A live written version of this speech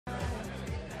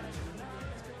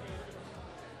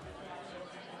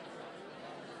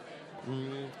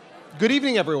Good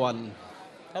evening, everyone.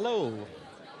 Hello.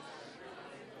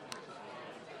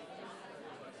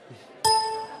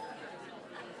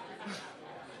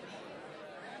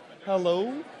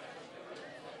 Hello.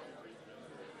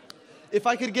 If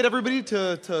I could get everybody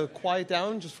to quiet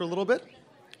down just for a little bit.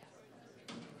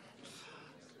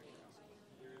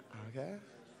 Okay.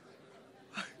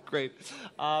 Great.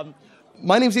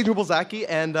 My name's Adrian Bolzaki,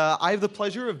 and I have the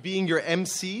pleasure of being your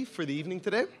MC for the evening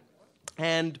today.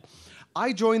 And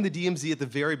I joined the DMZ at the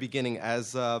very beginning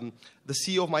as the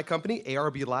CEO of my company,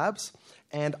 ARB Labs,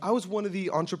 and I was one of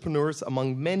the entrepreneurs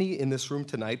among many in this room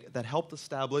tonight that helped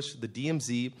establish the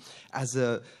DMZ as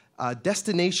a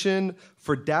destination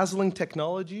for dazzling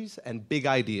technologies and big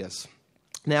ideas.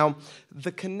 Now,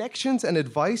 the connections and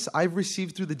advice I've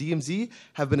received through the DMZ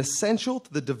have been essential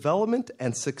to the development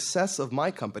and success of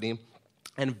my company,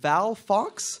 and Val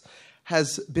Fox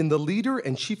has been the leader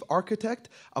and chief architect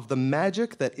of the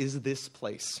magic that is this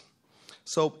place.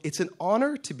 So it's an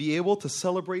honor to be able to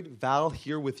celebrate Val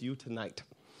here with you tonight.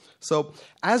 So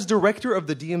as director of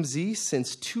the DMZ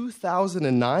since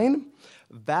 2009,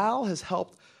 Val has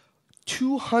helped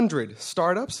 200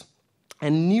 startups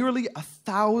and nearly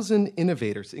 1,000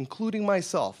 innovators, including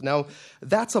myself. Now,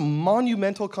 that's a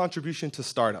monumental contribution to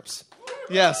startups.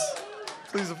 Yes,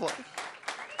 please applaud.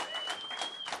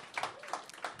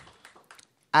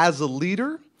 As a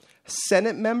leader,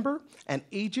 Senate member, and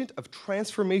agent of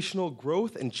transformational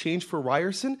growth and change for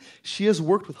Ryerson, she has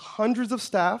worked with hundreds of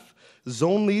staff,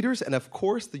 zone leaders, and of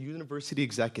course, the university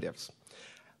executives.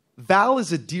 Val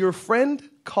is a dear friend,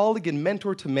 colleague, and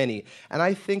mentor to many, and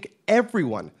I think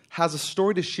everyone has a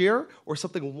story to share or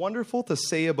something wonderful to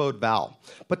say about Val.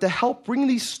 But to help bring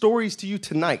these stories to you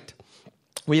tonight,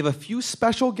 we have a few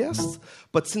special guests,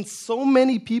 but since so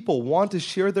many people want to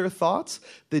share their thoughts,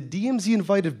 the DMZ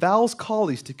invited Val's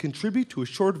colleagues to contribute to a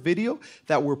short video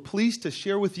that we're pleased to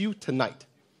share with you tonight.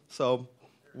 So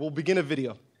we'll begin a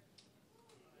video.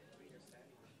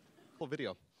 Full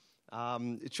video.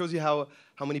 It shows you how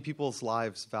many people's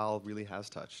lives Val really has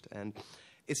touched. And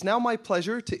it's now my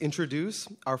pleasure to introduce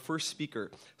our first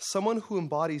speaker, someone who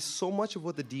embodies so much of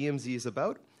what the DMZ is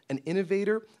about, an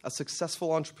innovator, a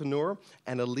successful entrepreneur,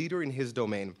 and a leader in his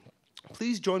domain.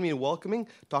 Please join me in welcoming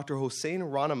Dr. Hossein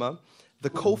Ranama, the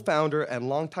co-founder and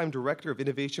longtime director of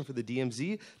innovation for the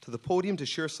DMZ, to the podium to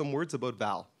share some words about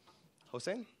Val.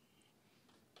 Hossein?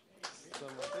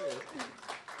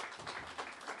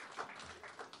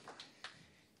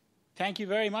 Thank you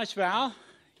very much, Val.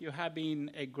 You have been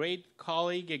a great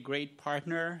colleague, a great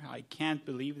partner. I can't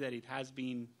believe that it has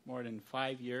been more than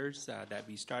 5 years that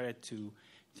we started to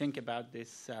think about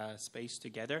this space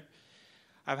together.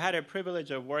 I've had a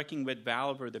privilege of working with Val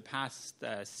over the past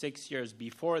 6 years.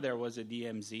 Before there was a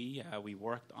DMZ, we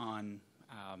worked on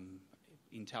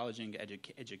intelligent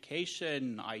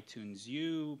education, iTunes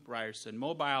U, Ryerson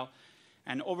Mobile.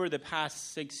 And over the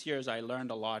past 6 years, I learned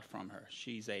a lot from her.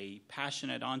 She's a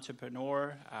passionate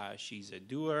entrepreneur. She's a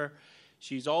doer.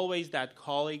 She's always that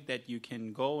colleague that you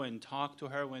can go and talk to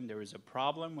her when there is a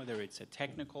problem, whether it's a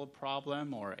technical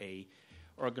problem or a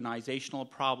organizational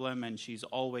problem, and she's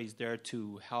always there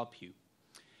to help you.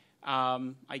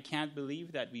 I can't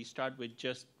believe that we start with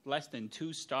just less than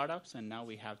 2 startups, and now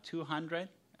we have 200.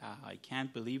 I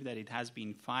can't believe that it has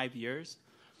been 5 years.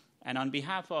 And on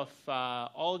behalf of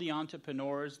all the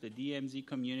entrepreneurs, the DMZ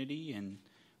community, and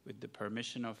with the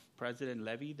permission of President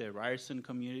Levy, the Ryerson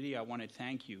community, I want to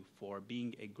thank you for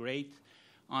being a great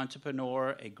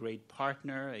entrepreneur, a great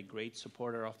partner, a great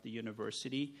supporter of the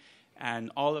university.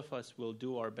 And all of us will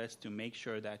do our best to make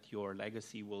sure that your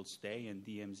legacy will stay and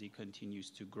DMZ continues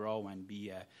to grow and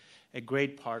be a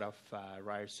great part of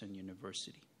Ryerson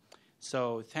University.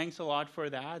 So thanks a lot for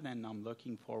that, and I'm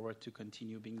looking forward to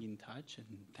continue being in touch, and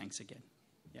thanks again.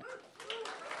 Yeah.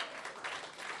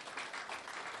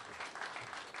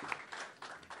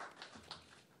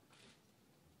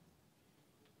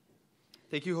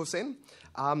 Thank you, Hossein.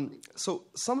 So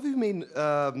some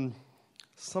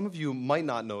of you might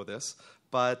not know this,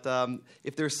 but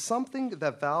if there's something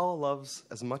that Val loves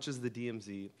as much as the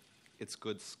DMZ, it's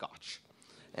good scotch.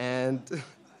 And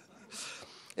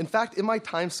in fact, in my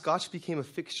time, scotch became a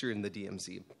fixture in the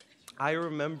DMZ. I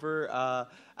remember,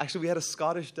 actually, we had a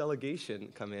Scottish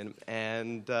delegation come in,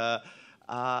 and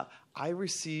I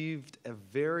received a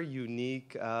very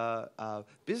unique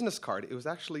business card. It was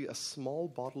actually a small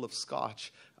bottle of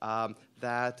scotch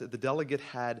that the delegate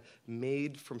had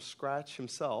made from scratch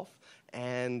himself,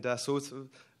 and so it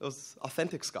was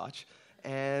authentic scotch,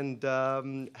 and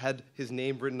had his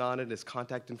name written on it, his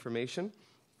contact information.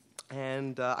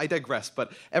 And I digress,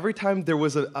 but every time there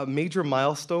was a major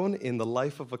milestone in the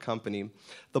life of a company,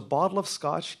 the bottle of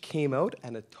scotch came out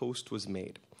and a toast was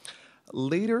made.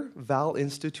 Later, Val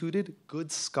instituted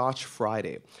Good Scotch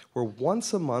Friday, where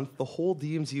once a month the whole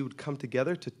DMZ would come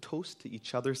together to toast to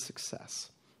each other's success.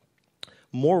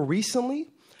 More recently,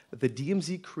 the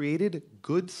DMZ created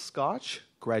Good Scotch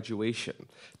Graduation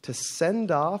to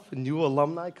send off new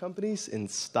alumni companies in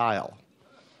style.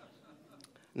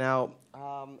 Now,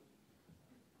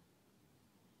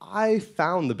 I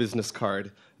found the business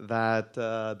card that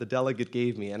the delegate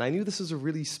gave me, and I knew this was a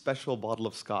really special bottle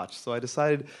of scotch. So I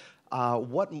decided,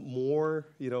 what more,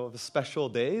 of a special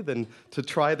day than to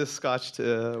try this scotch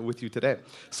with you today.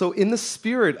 So in the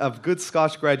spirit of Good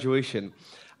Scotch Graduation,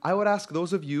 I would ask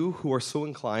those of you who are so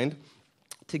inclined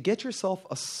to get yourself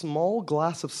a small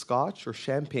glass of scotch or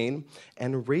champagne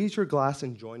and raise your glass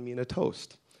and join me in a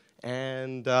toast.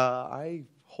 And I'm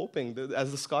hoping that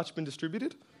has the scotch been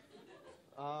distributed?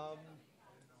 I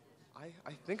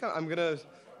think I'm going to...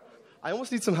 I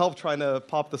almost need some help trying to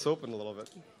pop this open a little bit.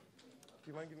 Do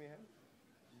you mind giving me a hand?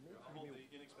 I'll hold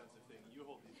the inexpensive thing. You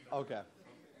hold these. Okay.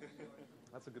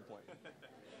 That's a good point.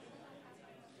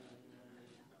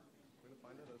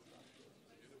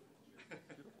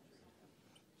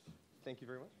 Thank you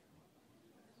very much.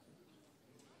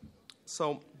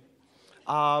 So,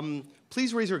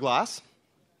 please raise your glass.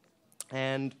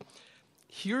 And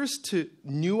here's to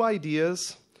new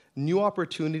ideas, new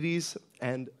opportunities,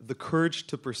 and the courage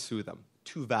to pursue them.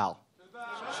 To Val.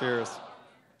 Cheers.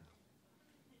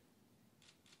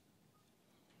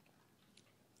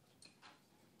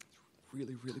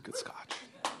 Really, really good scotch.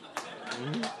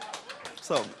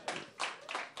 So,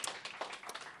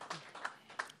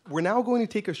 we're now going to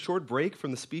take a short break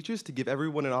from the speeches to give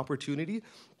everyone an opportunity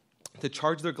to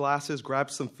charge their glasses, grab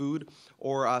some food,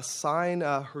 or sign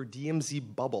her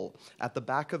DMZ bubble at the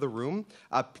back of the room.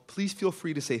 Please feel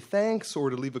free to say thanks or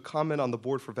to leave a comment on the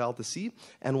board for Val to see,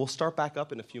 and we'll start back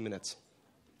up in a few minutes.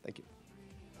 Thank you.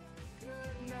 Good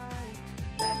night.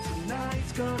 That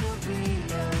tonight's gonna be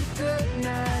a good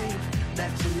night.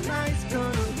 That tonight's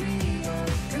gonna be a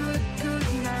good,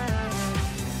 good night.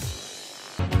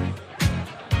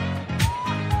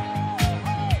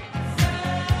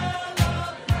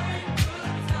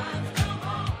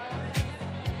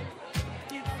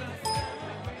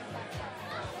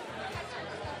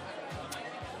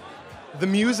 The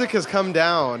music has come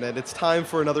down, and it's time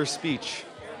for another speech.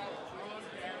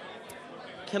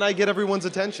 Can I get everyone's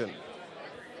attention?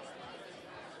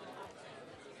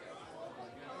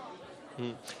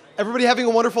 Everybody having a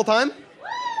wonderful time?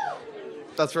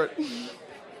 That's right.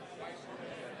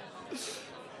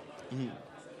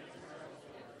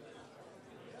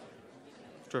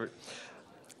 Terrific.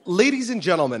 Ladies and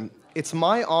gentlemen, it's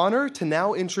my honor to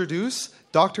now introduce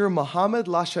Dr. Mohammed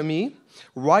Lashami,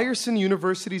 Ryerson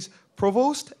University's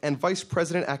Provost and Vice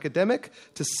President Academic,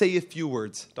 to say a few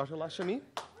words. Dr. Lashami?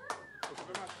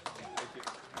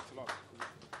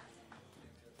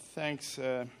 Thanks,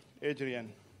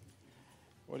 Adrian.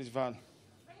 What is Val?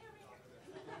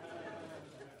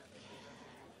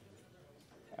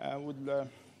 I would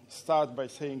start by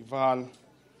saying, Val,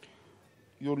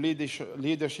 your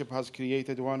leadership has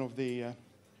created one of the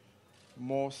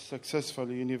most successful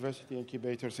university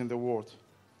incubators in the world.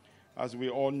 As we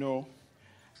all know,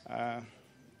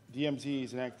 DMZ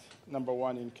is ranked number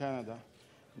 1 in Canada,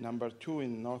 number 2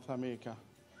 in North America,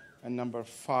 and number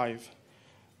 5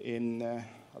 in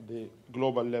at the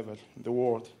global level, the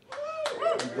world.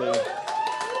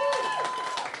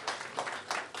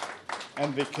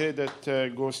 And the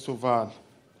credit goes to Val.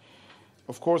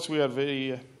 Of course, we are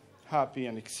very happy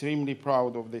and extremely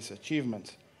proud of this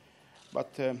achievement.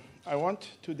 But I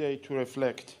want today to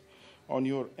reflect on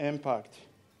your impact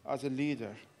as a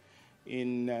leader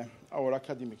in our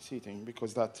academic setting,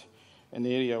 because that's an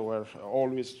area where I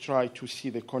always try to see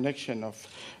the connection of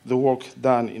the work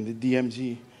done in the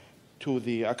DMZ to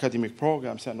the academic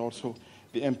programs and also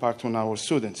the impact on our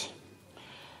students.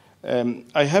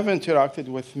 I have interacted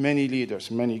with many leaders,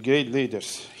 many great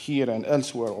leaders here and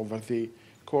elsewhere over the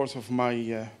course of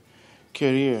my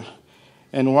career.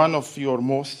 And one of your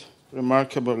most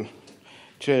remarkable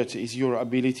traits is your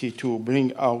ability to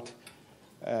bring out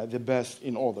the best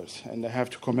in others. And I have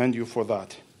to commend you for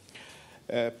that.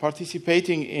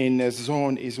 Participating in a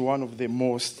zone is one of the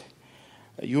most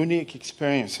unique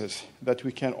experiences that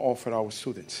we can offer our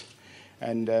students.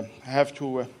 And I have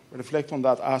to reflect on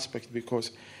that aspect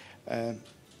because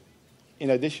in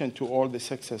addition to all the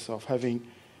success of having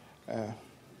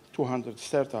 200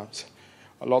 startups,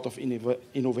 a lot of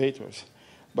innovators,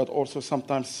 but also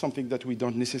sometimes something that we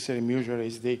don't necessarily measure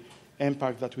is the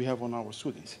impact that we have on our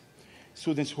students.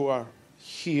 students who are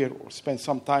here or spend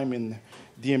some time in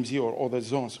DMZ or other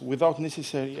zones without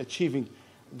necessarily achieving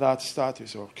that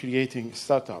status or creating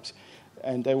startups.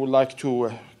 And I would like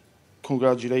to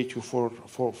congratulate you for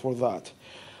that.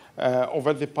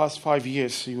 Over the past 5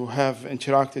 years, you have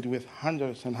interacted with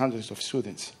hundreds and hundreds of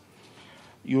students.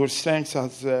 Your strength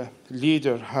as a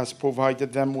leader has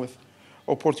provided them with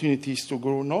opportunities to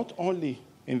grow not only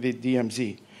in the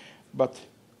DMZ, but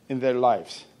in their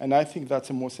lives. And I think that's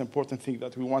the most important thing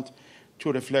that we want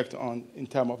to reflect on in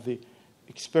terms of the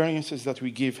experiences that we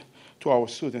give to our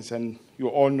students. And you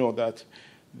all know that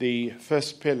the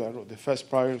first pillar or the first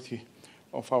priority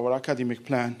of our academic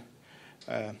plan,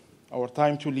 our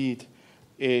time to lead,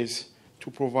 is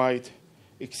to provide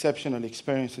exceptional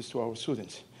experiences to our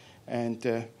students.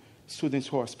 And students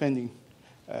who are spending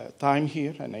time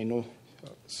here, and I know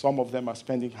some of them are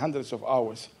spending hundreds of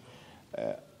hours,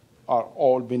 are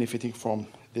all benefiting from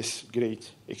this great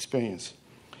experience.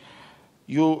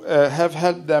 You have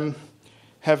helped them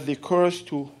have the courage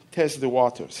to test the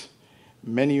waters.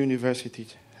 Many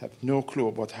universities have no clue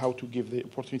about how to give the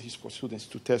opportunities for students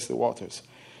to test the waters,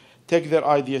 take their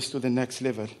ideas to the next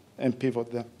level, and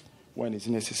pivot them when it's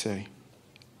necessary.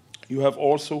 You have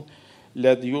also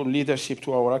led your leadership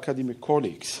to our academic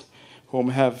colleagues whom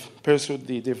have pursued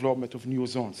the development of new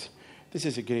zones. This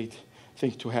is a great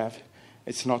thing to have.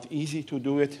 It's not easy to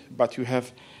do it, but you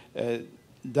have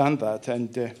done that,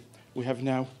 and we have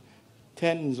now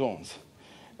 10 zones,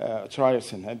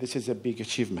 Ryerson, and this is a big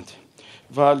achievement.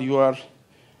 Val, you are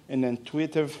an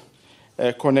intuitive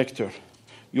connector.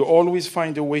 You always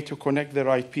find a way to connect the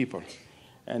right people,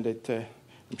 and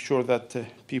I'm sure that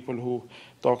people who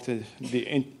talked in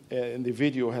the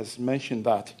video has mentioned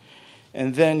that.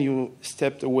 And then you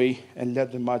stepped away and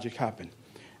let the magic happen.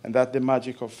 And that's the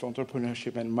magic of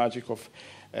entrepreneurship and magic of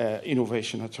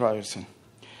innovation at Ryerson.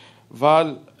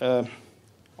 Val,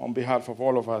 on behalf of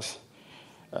all of us,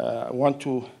 I want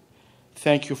to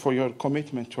thank you for your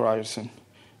commitment to Ryerson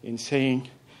in saying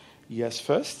yes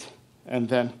first and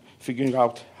then figuring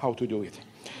out how to do it.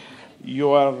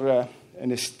 You are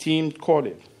an esteemed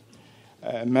colleague,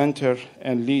 mentor,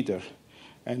 and leader,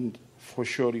 and for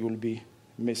sure you will be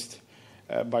missed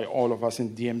by all of us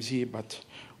in DMZ, but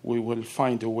we will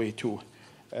find a way to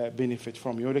benefit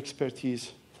from your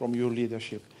expertise, from your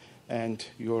leadership, and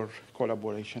your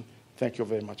collaboration. Thank you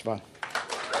very much, Val.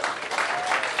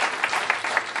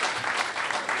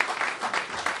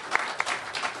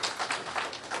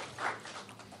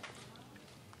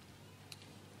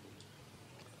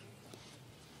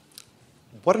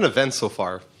 What an event so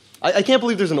far. I can't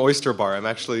believe there's an oyster bar. I'm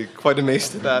actually quite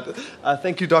amazed at that.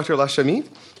 Thank you, Dr. Lachami.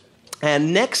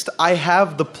 And next, I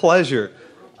have the pleasure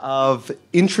of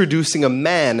introducing a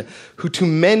man who to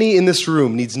many in this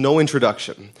room needs no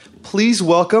introduction. Please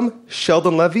welcome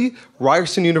Sheldon Levy,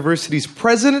 Ryerson University's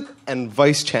President and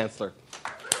Vice Chancellor.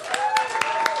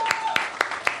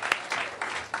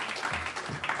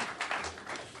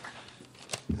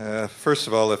 First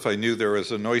of all, if I knew there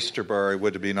was an oyster bar, I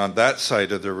would have been on that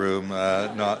side of the room,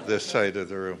 not this side of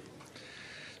the room.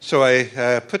 So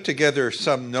I put together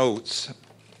some notes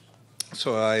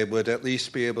so I would at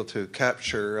least be able to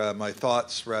capture my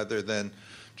thoughts rather than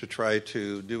to try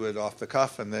to do it off the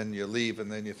cuff and then you leave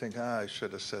and then you think, I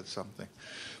should have said something.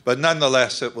 But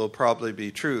nonetheless, it will probably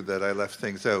be true that I left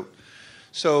things out.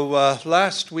 So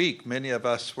last week, many of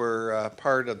us were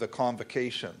part of the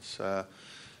convocations.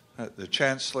 The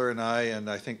Chancellor and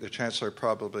I think the Chancellor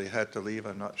probably had to leave.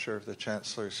 I'm not sure if the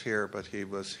Chancellor's here, but he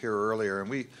was here earlier.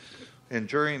 And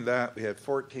during that, we had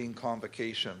 14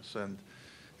 convocations.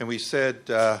 And we said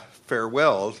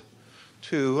farewell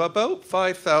to about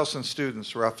 5,000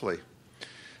 students, roughly.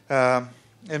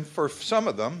 And for some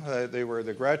of them, they were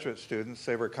the graduate students,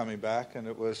 they were coming back, and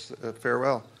it was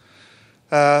farewell.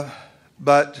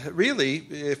 But really,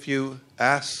 if you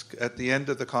ask at the end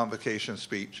of the convocation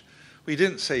speech, we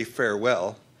didn't say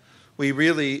farewell. We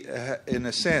really, in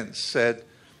a sense, said,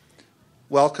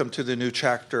 welcome to the new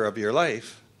chapter of your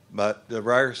life, but the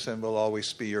Ryerson will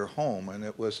always be your home, and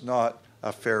it was not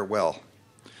a farewell.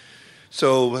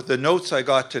 So the notes I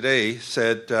got today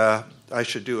said I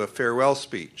should do a farewell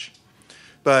speech.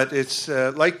 But it's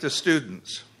like the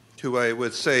students who I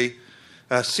would say,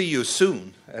 see you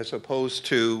soon, as opposed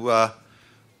to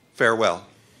farewell.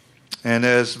 And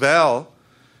as Val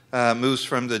moves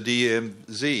from the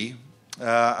DMZ,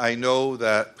 I know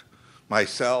that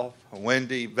myself,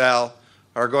 Wendy, Val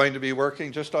are going to be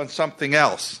working just on something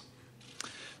else.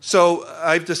 So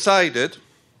I've decided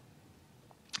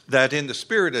that in the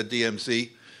spirit of DMZ,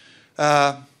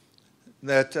 that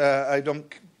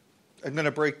I'm going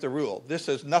to break the rule. This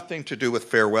has nothing to do with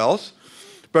farewells,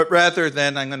 But rather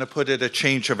than, I'm going to put it a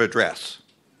change of address.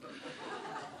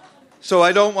 So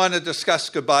I don't want to discuss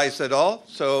goodbyes at all,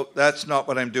 so that's not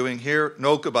what I'm doing here.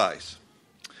 No goodbyes.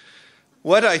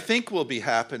 What I think will be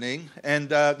happening, and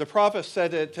the prophet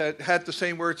said it had the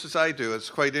same words as I do. It's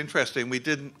quite interesting. We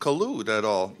didn't collude at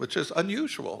all, which is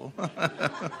unusual.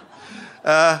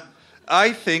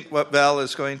 I think what Val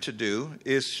is going to do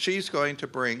is she's going to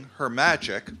bring her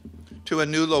magic to a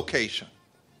new location.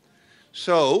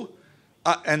 So,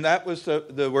 and that was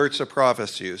the words the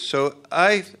prophet used. So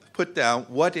I put down,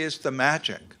 what is the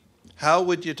magic? How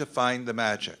would you define the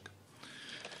magic?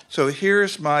 So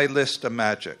here's my list of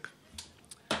magic.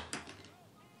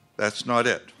 That's not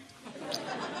it.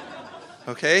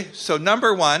 Okay, so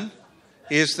number one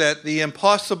is that the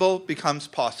impossible becomes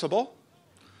possible.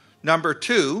 Number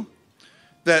two,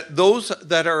 that those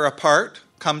that are apart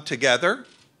come together.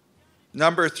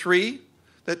 Number three,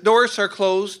 that doors are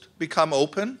closed become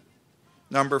open.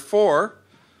 Number four,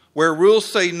 where rules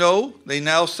say no, they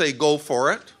now say go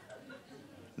for it.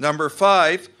 Number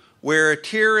five, where a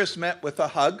tear is met with a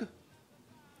hug.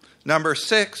 Number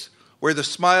six, where the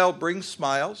smile brings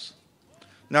smiles.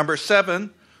 Number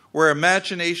seven, where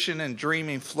imagination and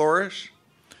dreaming flourish.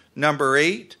 Number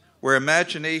eight, where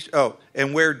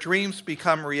and where dreams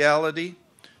become reality.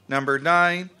 Number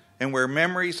nine, and where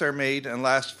memories are made and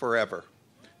last forever.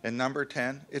 And number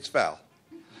 10, it's Val.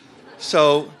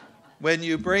 So when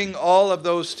you bring all of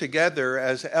those together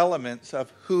as elements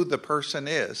of who the person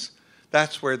is,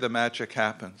 that's where the magic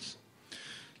happens.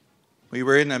 We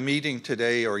were in a meeting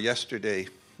today or yesterday,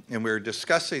 and we were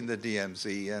discussing the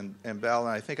DMZ, and Val,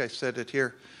 and I think I said it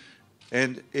here,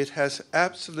 and it has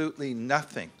absolutely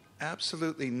nothing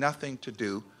to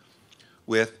do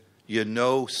with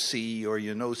C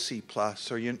or C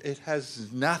plus, or it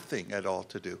has nothing at all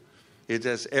to do. It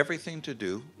has everything to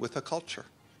do with a culture.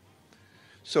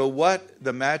 So what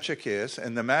the magic is,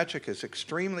 and the magic is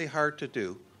extremely hard to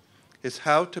do, is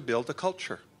how to build a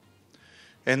culture.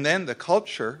 And then the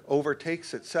culture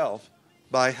overtakes itself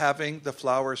by having the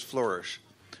flowers flourish.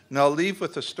 And I'll leave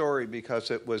with a story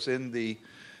because it was in the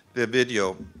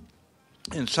video,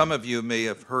 and some of you may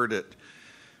have heard it.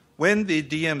 When the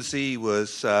DMZ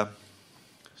was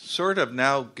sort of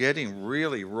now getting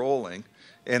really rolling,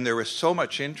 and there was so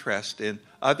much interest in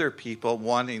other people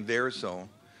wanting their zone,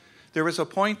 there was a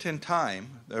point in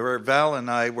time where Val and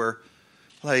I were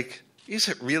like, is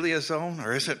it really a zone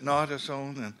or is it not a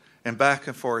zone? And back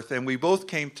and forth. And we both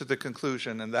came to the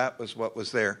conclusion, and that was what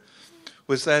was there,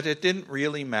 was that it didn't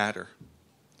really matter.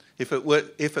 If it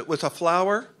was a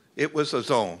flower, it was a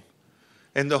zone.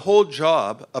 And the whole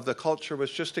job of the culture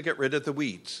was just to get rid of the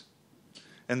weeds.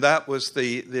 And that was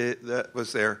that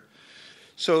was there.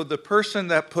 So the person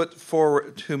that put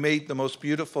forward, who made the most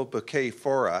beautiful bouquet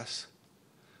for us,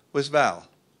 was Val.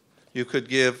 You could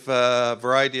give a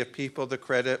variety of people the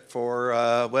credit for,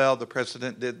 the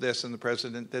president did this and the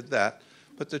president did that.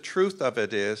 But the truth of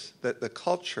it is that the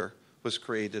culture was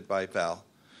created by Val.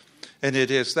 And it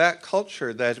is that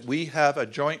culture that we have a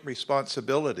joint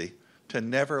responsibility to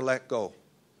never let go.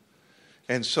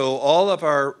 And so all of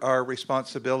our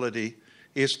responsibility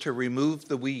is to remove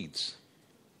the weeds.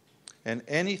 And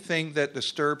anything that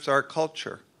disturbs our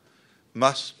culture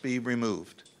must be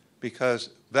removed, because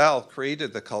Val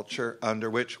created the culture under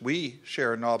which we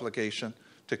share an obligation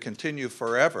to continue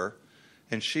forever,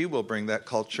 and she will bring that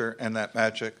culture and that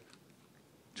magic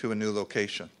to a new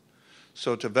location.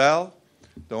 So to Val,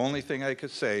 the only thing I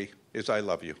could say is I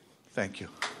love you. Thank you.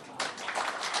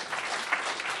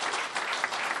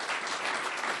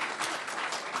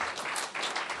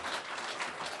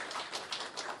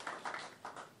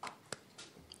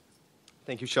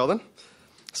 Thank you, Sheldon.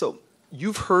 So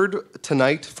you've heard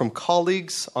tonight from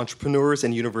colleagues, entrepreneurs,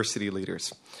 and university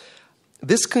leaders.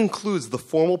 This concludes the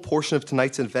formal portion of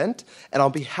tonight's event, and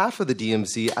on behalf of the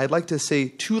DMZ, I'd like to say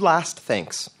two last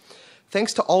thanks.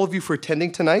 Thanks to all of you for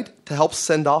attending tonight to help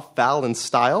send off Val in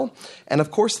style, and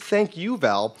of course, thank you,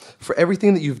 Val, for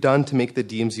everything that you've done to make the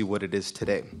DMZ what it is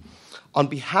today. On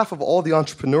behalf of all the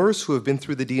entrepreneurs who have been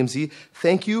through the DMZ,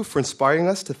 thank you for inspiring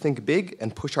us to think big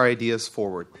and push our ideas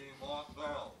forward.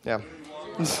 Yeah.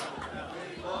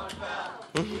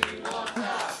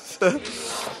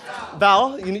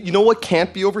 Val, you know what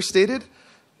can't be overstated?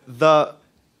 The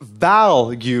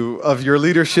value of your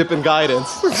leadership and guidance.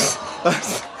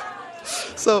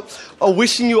 So,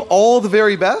 wishing you all the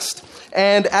very best.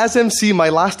 And as MC, my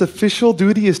last official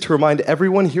duty is to remind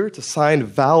everyone here to sign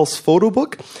Val's photo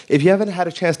book. If you haven't had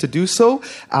a chance to do so,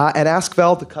 and ask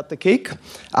Val to cut the cake.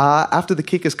 After the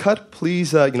cake is cut,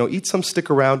 please, eat some, stick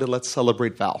around, and let's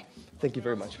celebrate Val. Thank you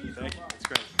very much. Thank you. That's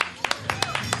great.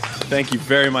 Thank you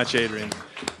very much, Adrian.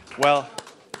 Well,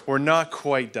 we're not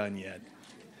quite done yet.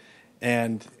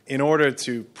 And in order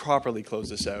to properly close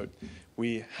this out,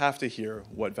 we have to hear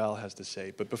what Val has to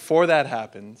say. But before that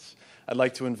happens, I'd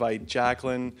like to invite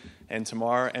Jacqueline and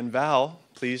Tamar and Val,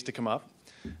 please, to come up.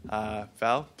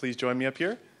 Val, please join me up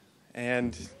here.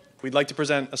 And we'd like to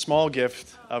present a small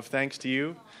gift of thanks to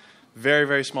you. Very,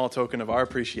 very small token of our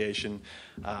appreciation.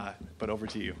 But over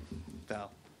to you,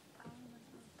 Val.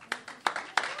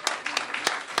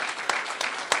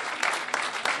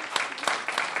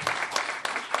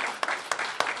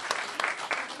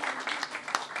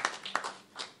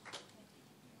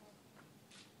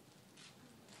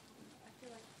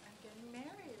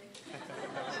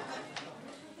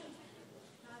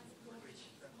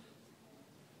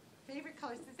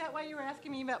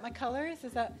 About my colors?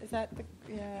 Is that the,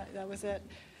 yeah, that was it.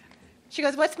 She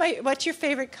goes, what's your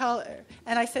favorite color?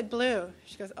 And I said blue.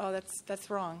 She goes, oh, that's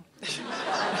wrong.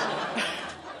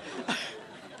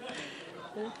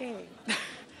 Okay.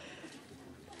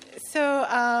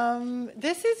 So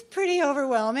this is pretty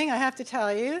overwhelming, I have to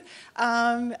tell you.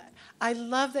 I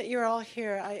love that you're all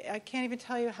here. I can't even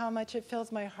tell you how much it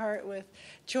fills my heart with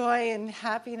joy and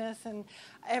happiness and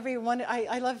everyone.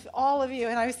 I love all of you.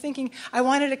 And I was thinking I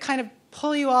wanted to kind of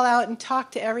pull you all out and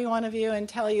talk to every one of you and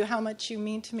tell you how much you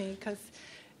mean to me, because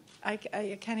I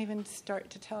can't even start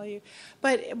to tell you.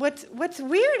 But what's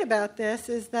weird about this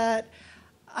is that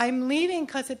I'm leaving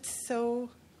because it's so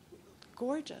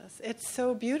gorgeous. It's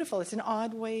so beautiful. It's an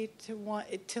odd way to want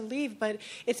it to leave, but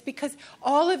it's because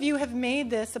all of you have made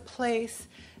this a place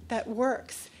that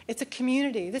works. It's a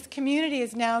community. This community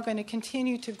is now going to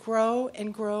continue to grow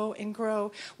and grow and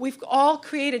grow. We've all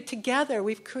created together.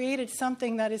 We've created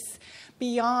something that is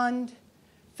beyond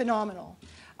phenomenal.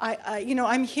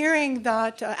 I'm hearing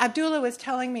that Abdullah was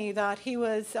telling me that he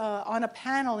was on a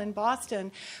panel in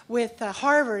Boston with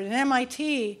Harvard and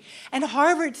MIT, and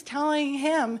Harvard's telling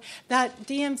him that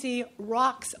DMZ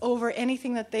rocks over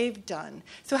anything that they've done.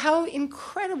 So how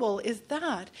incredible is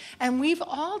that? And we've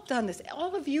all done this.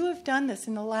 All of you have done this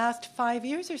in the last 5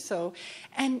 years or so,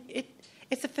 and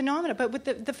it's a phenomena. But what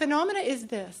the phenomena is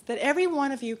this, that every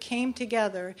one of you came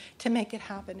together to make it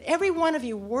happen. Every one of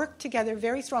you worked together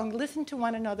very strong, listened to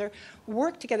one another,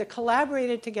 worked together,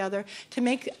 collaborated together to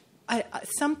make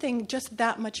something just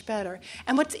that much better.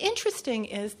 And what's interesting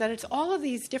is that it's all of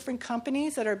these different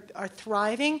companies that are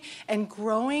thriving and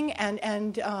growing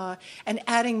and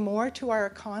adding more to our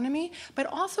economy, but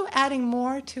also adding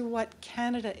more to what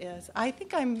Canada is. I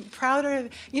think I'm prouder.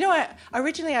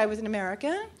 Originally I was an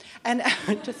American, and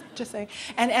just saying,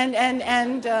 and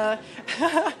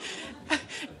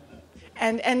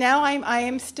now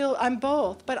I'm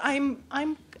both, but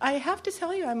I have to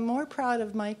tell you, I'm more proud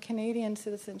of my Canadian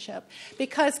citizenship,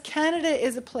 because Canada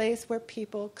is a place where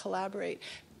people collaborate.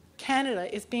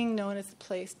 Canada is being known as a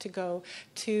place to go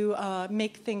to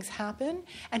make things happen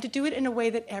and to do it in a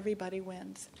way that everybody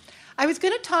wins. I was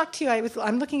going to talk to you.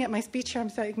 I'm looking at my speech here. I'm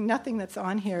saying nothing that's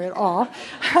on here at all.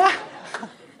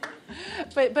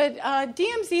 But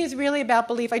DMZ is really about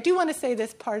belief. I do want to say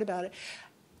this part about it.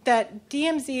 That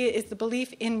DMZ is the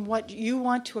belief in what you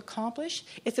want to accomplish.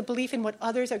 It's a belief in what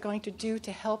others are going to do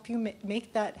to help you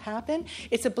make that happen.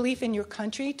 It's a belief in your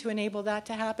country to enable that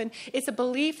to happen. It's a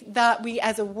belief that we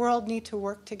as a world need to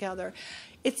work together.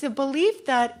 It's a belief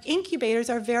that incubators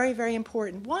are very, very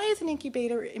important. Why is an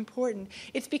incubator important?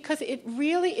 It's because it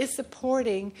really is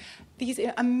supporting these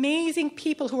amazing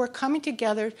people who are coming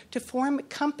together to form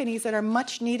companies that are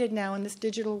much needed now in this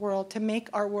digital world to make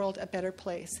our world a better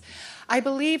place. I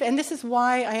believe, and this is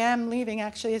why I am leaving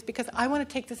actually, is because I want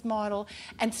to take this model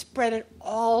and spread it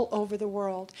all over the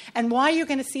world. And why you're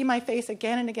going to see my face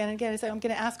again and again and again is that I'm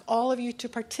going to ask all of you to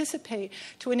participate,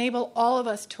 to enable all of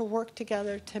us to work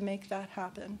together to make that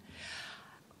happen.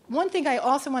 One thing I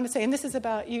also want to say, and this is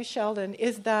about you, Sheldon,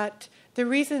 is that the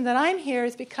reason that I'm here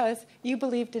is because you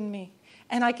believed in me.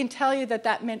 And I can tell you that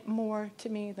that meant more to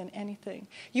me than anything.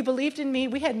 You believed in me.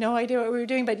 We had no idea what we were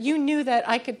doing, but you knew that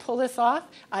I could pull this off.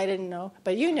 I didn't know,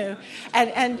 but you knew.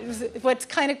 And what's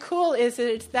kind of cool is that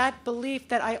it's that belief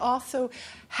that I also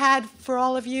had for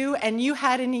all of you, and you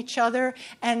had in each other,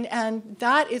 and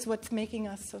that is what's making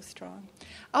us so strong.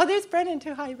 Oh, there's Brendan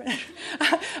too. Hi, Brendan.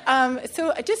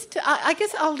 So I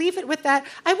guess I'll leave it with that.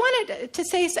 I wanted to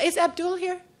say, is Abdul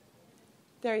here?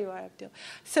 There you are, Abdul.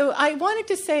 So I wanted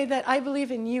to say that I believe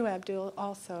in you, Abdul,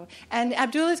 also. And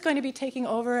Abdul is going to be taking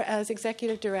over as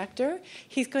executive director.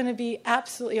 He's going to be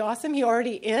absolutely awesome. He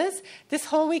already is. This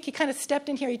whole week, he kind of stepped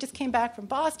in here. He just came back from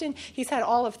Boston. He's had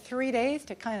all of 3 days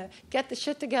to kind of get the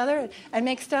shit together and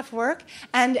make stuff work.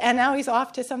 And now he's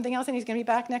off to something else, and he's going to be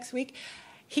back next week.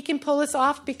 he can pull this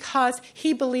off because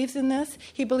he believes in this.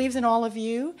 He believes in all of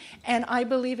you, and I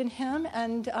believe in him,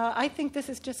 and I think this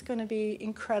is just going to be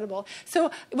incredible.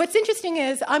 So what's interesting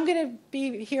is I'm going to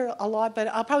be here a lot, but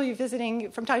I'll probably be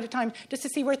visiting from time to time just to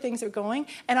see where things are going,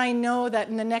 and I know that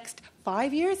in the next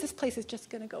 5 years, this place is just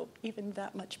going to go even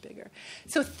that much bigger.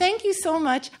 So thank you so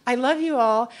much. I love you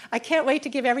all. I can't wait to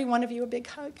give every one of you a big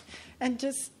hug. And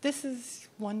just, this is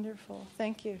wonderful.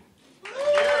 Thank you.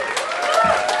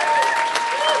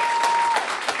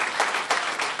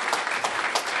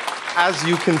 As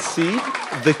you can see,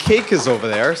 the cake is over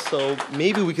there, so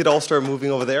maybe we could all start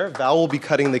moving over there. Val will be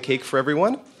cutting the cake for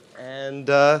everyone, and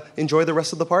enjoy the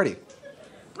rest of the party.